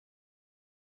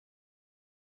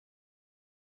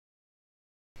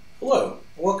Hello,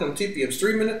 and welcome to TPM's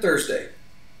 3-Minute Thursday.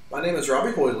 My name is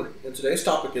Robbie Hoyler, and today's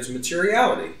topic is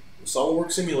Materiality, the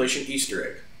SolidWorks Simulation Easter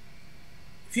egg.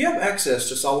 If you have access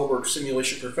to SolidWorks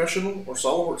Simulation Professional or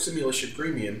SolidWorks Simulation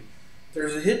Premium, there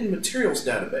is a hidden materials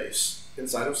database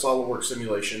inside of SolidWorks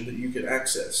Simulation that you can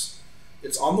access.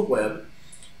 It's on the web,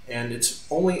 and it's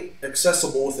only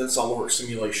accessible within SolidWorks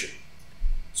Simulation.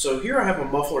 So here I have a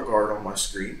muffler guard on my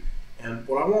screen. And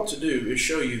what I want to do is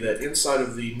show you that inside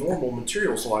of the normal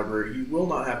materials library, you will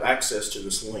not have access to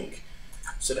this link.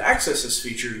 So to access this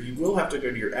feature, you will have to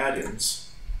go to your add-ins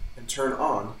and turn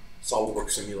on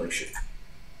SolidWorks Simulation.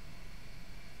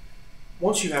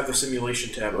 Once you have the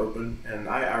Simulation tab open, and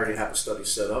I already have a study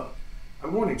set up,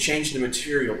 I'm going to change the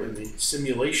material in the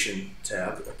Simulation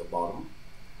tab at the bottom.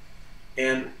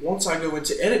 And once I go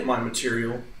into edit my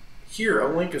material, here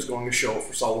a link is going to show up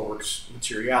for SolidWorks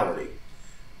Materiality.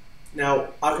 Now,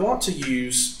 I want to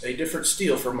use a different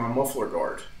steel for my muffler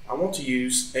guard. I want to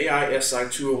use AISI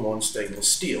 201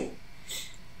 stainless steel.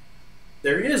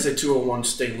 There is a 201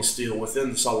 stainless steel within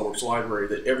the SolidWorks library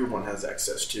that everyone has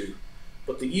access to,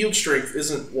 but the yield strength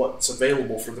isn't what's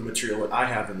available for the material that I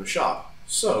have in the shop,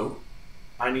 so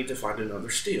I need to find another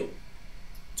steel.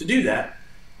 To do that,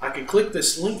 I can click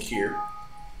this link here,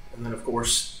 and then of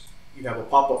course you have a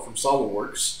pop-up from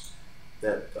SolidWorks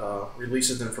that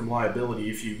releases them from liability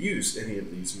if you use any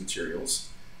of these materials.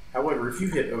 However, if you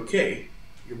hit OK,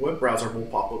 your web browser will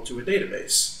pop up to a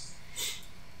database.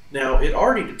 Now, it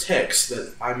already detects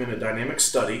that I'm in a dynamic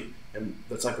study and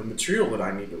the type of material that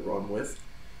I need to run with.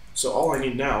 So all I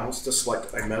need now is to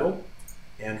select a metal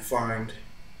and find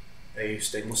a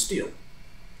stainless steel.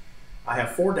 I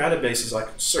have 4 databases I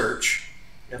can search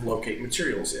and locate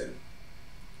materials in.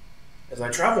 As I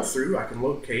travel through, I can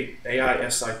locate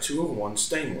AISI 201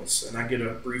 stainless, and I get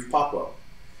a brief pop-up.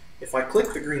 If I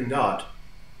click the green dot,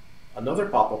 another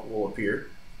pop-up will appear,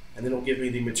 and then it'll give me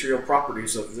the material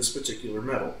properties of this particular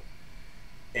metal.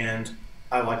 And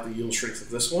I like the yield strength of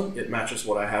this one. It matches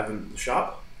what I have in the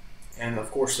shop. And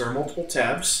of course, there are multiple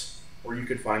tabs where you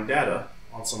can find data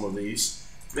on some of these.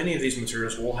 Many of these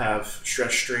materials will have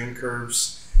stress strain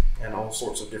curves and all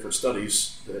sorts of different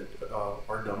studies that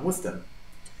are done with them.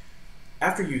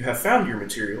 After you have found your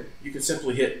material, you can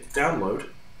simply hit download,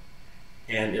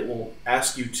 and it will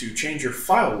ask you to change your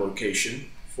file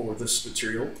location for this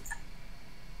material.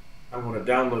 I'm going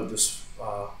to download this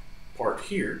part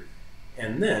here,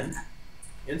 and then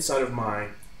inside of my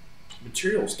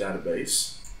materials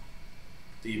database,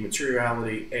 the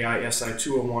Materiality AISI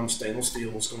 201 stainless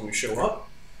steel is going to show up,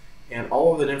 and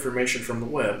all of that information from the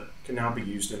web can now be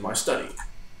used in my study.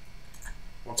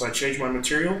 Once I change my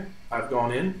material, I've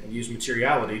gone in and used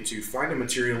Materiality to find a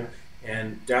material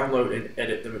and download and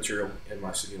edit the material in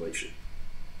my simulation.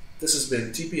 This has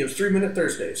been TPM's 3-Minute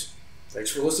Thursdays. Thanks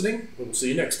for listening. We will see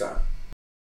you next time.